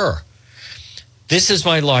going to own her. This is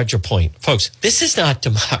my larger point. Folks, this is not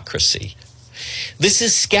democracy. This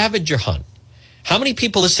is scavenger hunt. How many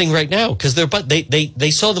people listening right now? Because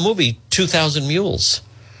they saw the movie 2,000 Mules.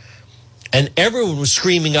 And everyone was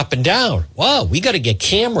screaming up and down, wow, we got to get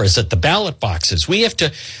cameras at the ballot boxes. We have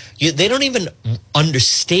to, they don't even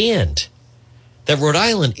understand that Rhode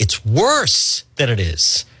Island, it's worse than it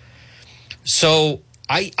is. So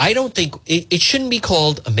I don't think, it shouldn't be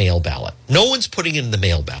called a mail ballot. No one's putting it in the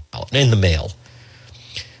mail ballot, in the mail.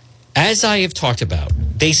 As I have talked about,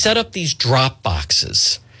 they set up these drop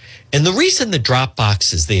boxes. And the reason the drop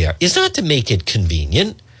box is there is not to make it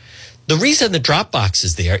convenient. The reason the drop box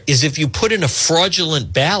is there is if you put in a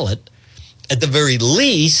fraudulent ballot, at the very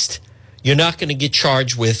least, you're not going to get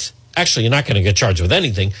charged with, actually, you're not going to get charged with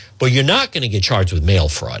anything, but you're not going to get charged with mail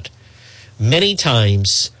fraud. Many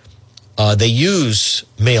times, they use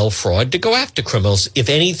mail fraud to go after criminals if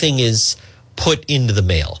anything is put into the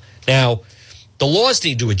mail. Now, the laws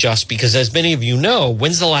need to adjust because, as many of you know,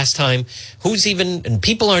 when's the last time and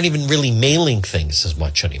people aren't even really mailing things as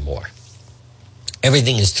much anymore.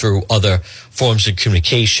 Everything is through other forms of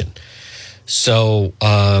communication. So,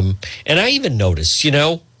 and I even noticed,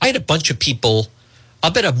 I had a bunch of people, I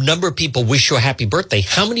bet a number of people wish you a happy birthday.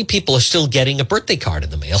 How many people are still getting a birthday card in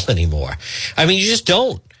the mail anymore? I mean, you just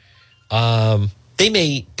don't. They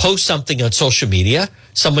may post something on social media.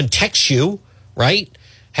 Someone texts you, right?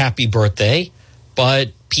 Happy birthday.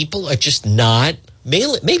 But people are just not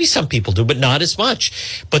mailing. Maybe some people do, but not as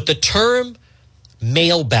much. But the term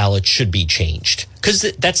mail ballots should be changed because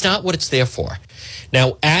that's not what it's there for.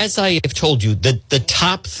 Now, as I have told you, the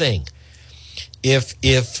top thing, if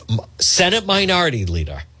Senate Minority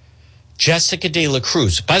Leader Jessica De La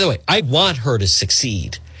Cruz, by the way, I want her to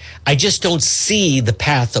succeed. I just don't see the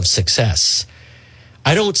path of success.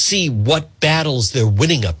 I don't see what battles they're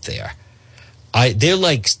winning up there. They're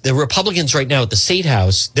like the Republicans right now at the State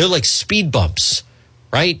House. They're like speed bumps,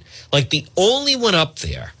 right? Like the only one up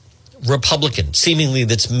there, Republican, seemingly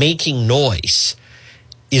that's making noise,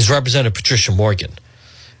 is Representative Patricia Morgan.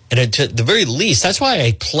 And at the very least, that's why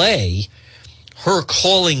I play her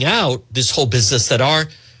calling out this whole business that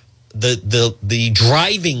the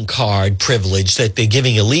driving card privilege that they're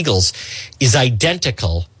giving illegals is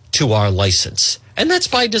identical to our license. And that's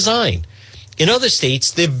by design. In other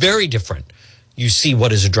states, they're very different. You see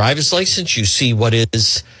what is a driver's license. You see what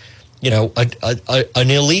is, an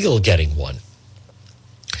illegal getting one.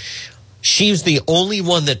 She's the only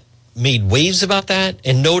one that made waves about that.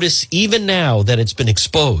 And notice even now that it's been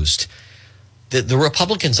exposed, the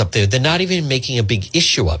Republicans up there, they're not even making a big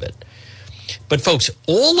issue of it. But folks,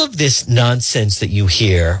 all of this nonsense that you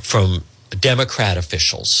hear from Democrat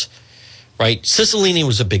officials, right? Cicilline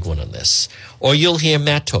was a big one on this. Or you'll hear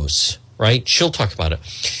Matos, right? She'll talk about it.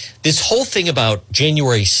 This whole thing about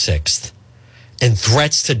January 6th and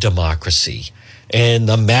threats to democracy and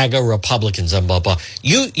the MAGA Republicans and blah, blah.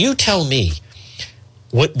 You tell me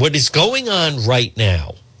what is going on right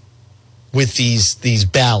now with these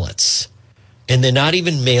ballots, and they're not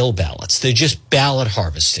even mail ballots. They're just ballot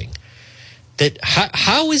harvesting. That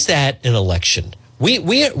how is that an election? We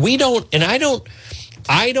don't, and I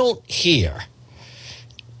don't hear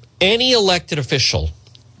any elected official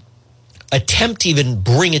attempt to even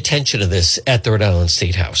bring attention to this at the Rhode Island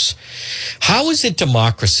State House. How is it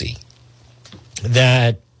democracy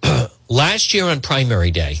that last year on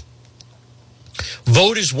primary day,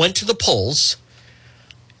 voters went to the polls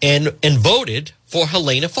and voted for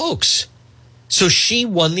Helena Folks? So she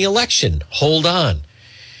won the election. Hold on.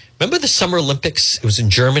 Remember the Summer Olympics? It was in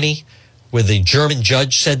Germany where the German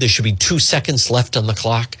judge said there should be 2 seconds left on the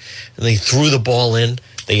clock. And they threw the ball in.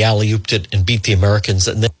 They alley-ooped it and beat the Americans.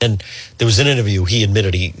 And then there was an interview. He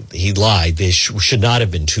admitted he lied. There should not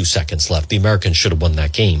have been 2 seconds left. The Americans should have won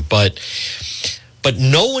that game. But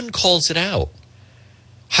no one calls it out.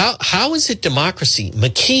 How is it democracy?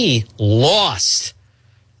 McKee lost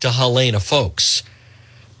to Helena Folks.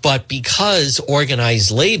 But because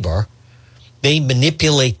organized labor, they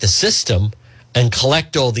manipulate the system and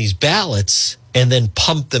collect all these ballots and then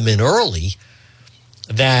pump them in early,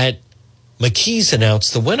 that McKee's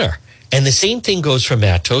announced the winner. And the same thing goes for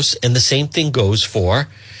Matos, and the same thing goes for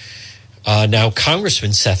now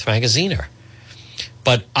Congressman Seth Magaziner.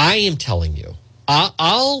 But I am telling you,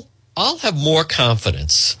 I'll have more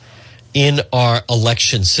confidence in our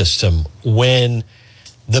election system when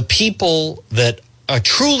the people that are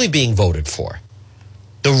truly being voted for,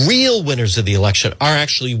 the real winners of the election, are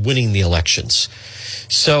actually winning the elections.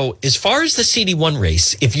 So as far as the CD1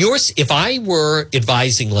 race, if I were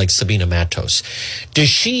advising like Sabina Matos, does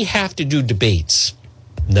she have to do debates?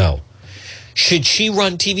 No. Should she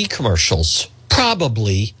run TV commercials?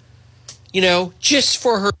 Probably, just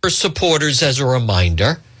for her supporters as a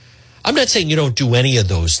reminder. I'm not saying you don't do any of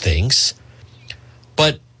those things,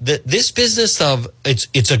 but this business of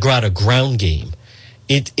it's a ground game.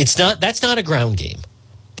 That's not a ground game.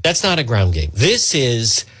 That's not a ground game. This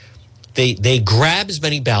is, they grab as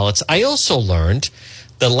many ballots. I also learned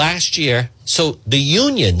the last year, so the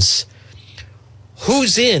unions,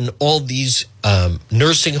 who's in all these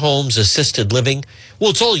nursing homes, assisted living? Well,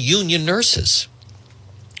 it's all union nurses.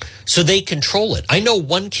 So they control it. I know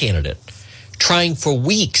one candidate trying for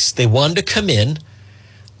weeks. They wanted to come in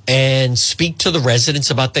and speak to the residents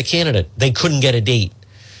about their candidate. They couldn't get a date.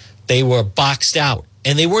 They were boxed out.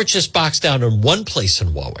 And they weren't just boxed out in one place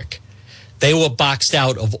in Warwick. They were boxed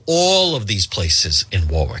out of all of these places in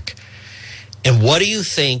Warwick. And what do you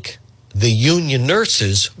think the union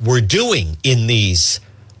nurses were doing in these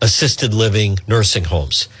assisted living nursing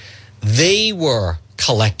homes? They were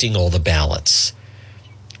collecting all the ballots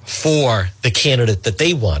for the candidate that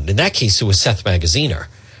they wanted. In that case, it was Seth Magaziner.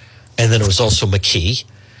 And then it was also McKee.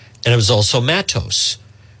 And it was also Matos,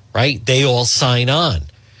 right? They all sign on.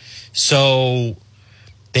 So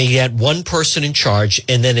they had one person in charge,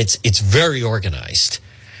 and then it's very organized.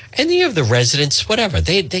 And you have the residents, whatever.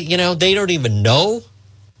 They don't even know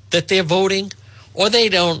that they're voting, or they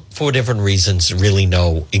don't, for different reasons, really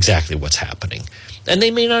know exactly what's happening. And they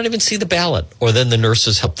may not even see the ballot, or then the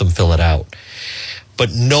nurses help them fill it out.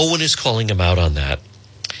 But no one is calling them out on that.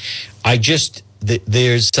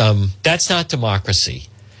 That's not democracy.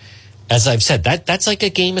 as I've said, that's like a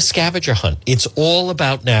game of scavenger hunt. It's all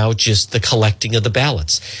about now just the collecting of the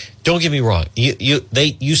ballots. Don't get me wrong.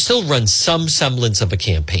 You still run some semblance of a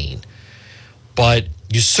campaign, but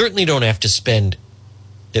you certainly don't have to spend.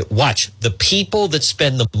 Watch, the people that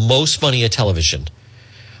spend the most money at television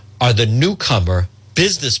are the newcomer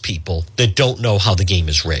business people that don't know how the game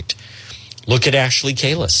is rigged. Look at Ashley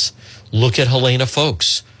Kalis. Look at Helena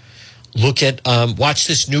Folks. Look at, watch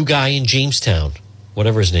this new guy in Jamestown,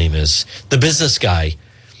 whatever his name is, the business guy.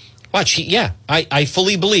 Watch, I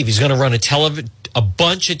fully believe he's going to run a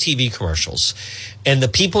bunch of TV commercials. And the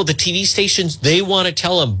people at the TV stations, they want to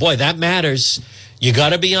tell him, boy, that matters. You got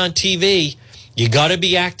to be on TV. You got to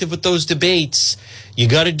be active with those debates. You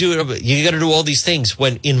got to do all these things.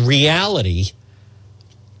 When in reality,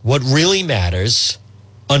 what really matters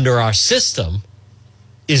under our system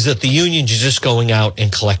is that the unions are just going out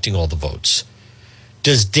and collecting all the votes.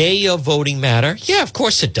 Does day of voting matter? Yeah, of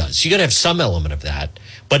course it does. You got to have some element of that,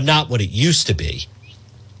 but not what it used to be.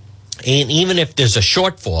 And even if there's a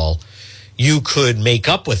shortfall, you could make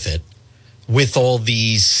up with it with all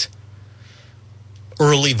these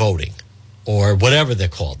early voting or whatever they're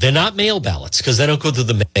called. They're not mail ballots because they don't go through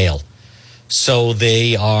the mail. So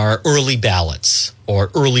they are early ballots or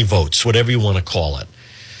early votes, whatever you want to call it.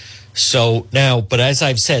 So now, but as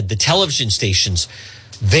I've said, the television stations,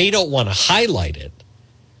 they don't want to highlight it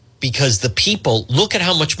because the people, look at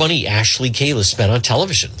how much money Ashley Kalis spent on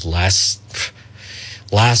television last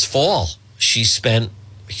fall. She spent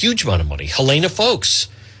a huge amount of money. Helena Folks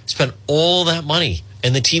spent all that money.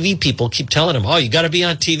 And the TV people keep telling them, oh, you got to be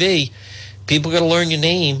on TV. People got to learn your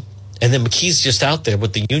name. And then McKee's just out there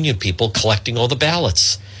with the union people collecting all the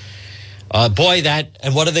ballots. And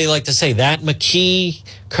what do they like to say? That McKee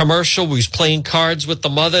commercial where he's playing cards with the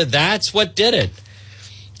mother, that's what did it.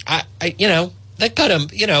 That got him,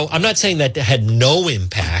 I'm not saying that had no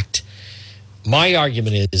impact. My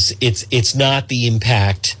argument is it's not the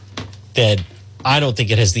impact that, I don't think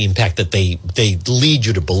it has the impact that they lead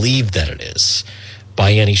you to believe that it is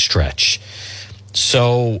by any stretch.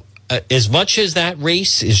 So as much as that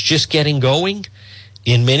race is just getting going,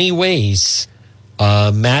 in many ways,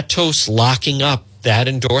 Matos locking up that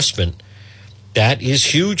endorsement, that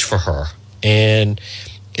is huge for her. And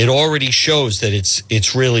it already shows that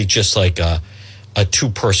it's really just like a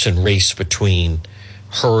two-person race between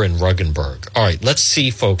her and Ruggenberg. All right, let's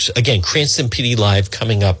see, folks. Again, Cranston PD Live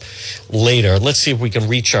coming up later. Let's see if we can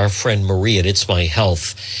reach our friend Marie at It's My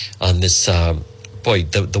Health on this.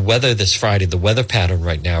 The weather this Friday, the weather pattern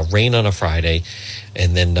right now, rain on a Friday,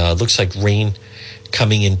 and then looks like rain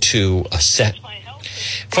coming into a set.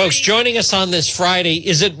 Folks, joining us on this Friday,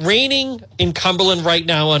 is it raining in Cumberland right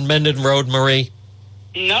now on Mendon Road, Marie?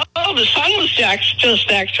 No, the sun was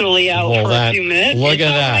just actually out for a few minutes. Look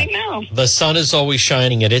at that. Right now. The sun is always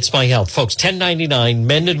shining at It's My Health. Folks, 1099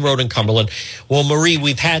 Mendon Road in Cumberland. Well, Marie,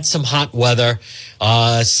 we've had some hot weather.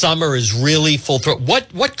 Summer is really full throat.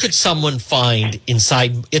 What could someone find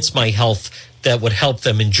inside It's My Health that would help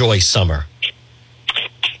them enjoy summer?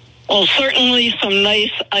 Well, certainly some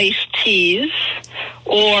nice iced teas,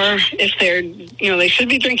 or if they're, they should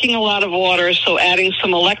be drinking a lot of water, so adding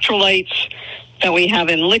some electrolytes that we have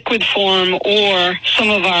in liquid form, or some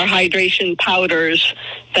of our hydration powders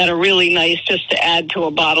that are really nice just to add to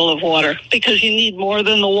a bottle of water, because you need more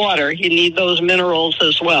than the water. You need those minerals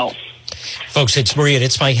as well. Folks, it's Maria at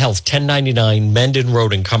It's My Health, 1099 Mendon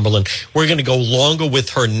Road in Cumberland. We're going to go longer with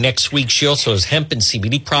her next week. She also has hemp and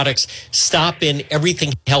CBD products. Stop in,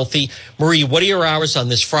 everything healthy. Marie, what are your hours on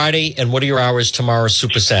this Friday, and what are your hours tomorrow,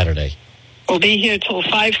 Super Saturday? We'll be here till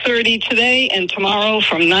 5:30 today and tomorrow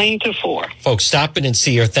from 9 to 4. Folks, stop in and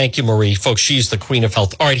see her. Thank you, Marie. Folks, she's the queen of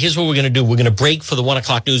health. All right, here's what we're going to do. We're going to break for the 1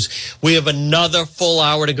 o'clock news. We have another full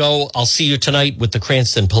hour to go. I'll see you tonight with the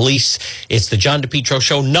Cranston Police. It's the John DePetro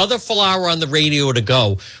Show. Another full hour on the radio to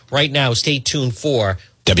go. Right now, stay tuned for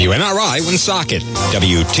WNRI Woonsocket,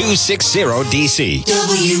 W260DC.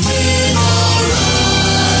 WNRI.